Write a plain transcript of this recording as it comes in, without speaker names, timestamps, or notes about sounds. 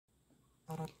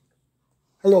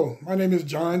Hello, my name is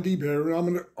John Deberry. I'm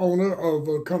an owner of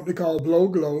a company called Blow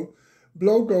Glow.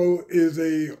 Blow Glow is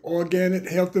a organic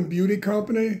health and beauty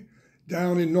company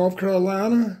down in North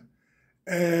Carolina.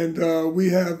 And we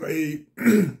have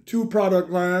two product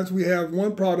lines. We have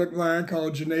one product line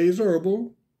called Janae's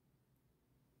Herbal.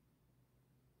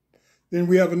 Then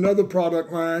we have another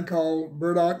product line called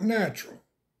Burdock Natural.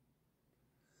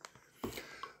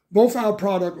 Both our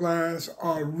product lines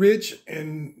are rich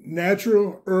in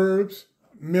natural herbs,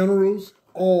 minerals,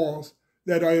 oils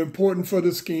that are important for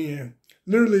the skin.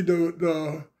 Literally,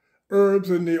 the herbs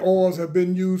and the oils have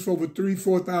been used for over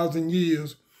 4,000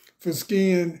 years for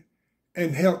skin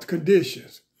and health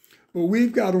conditions. But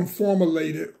we've got them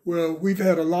formulated where we've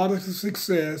had a lot of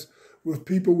success with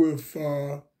people with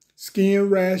skin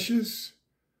rashes,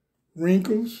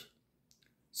 wrinkles,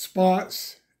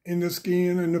 spots in the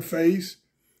skin and the face,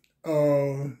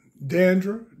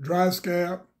 dandruff, dry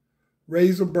scalp,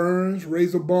 razor burns,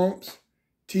 razor bumps,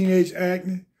 teenage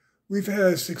acne. We've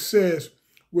had success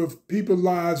with people's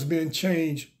lives being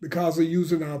changed because of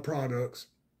using our products.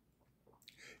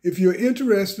 If you're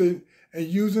interested in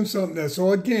using something that's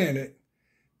organic,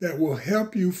 that will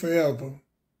help you forever,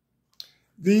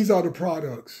 these are the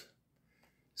products.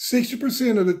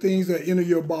 60% of the things that enter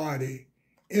your body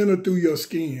enter through your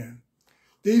skin.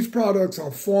 These products are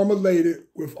formulated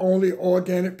with only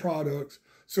organic products,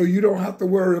 so you don't have to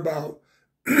worry about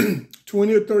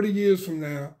 20 or 30 years from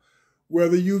now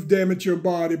whether you've damaged your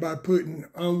body by putting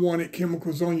unwanted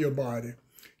chemicals on your body.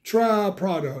 Try our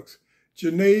products,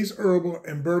 Janae's Herbal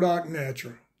and Burdock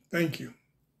Natural. Thank you.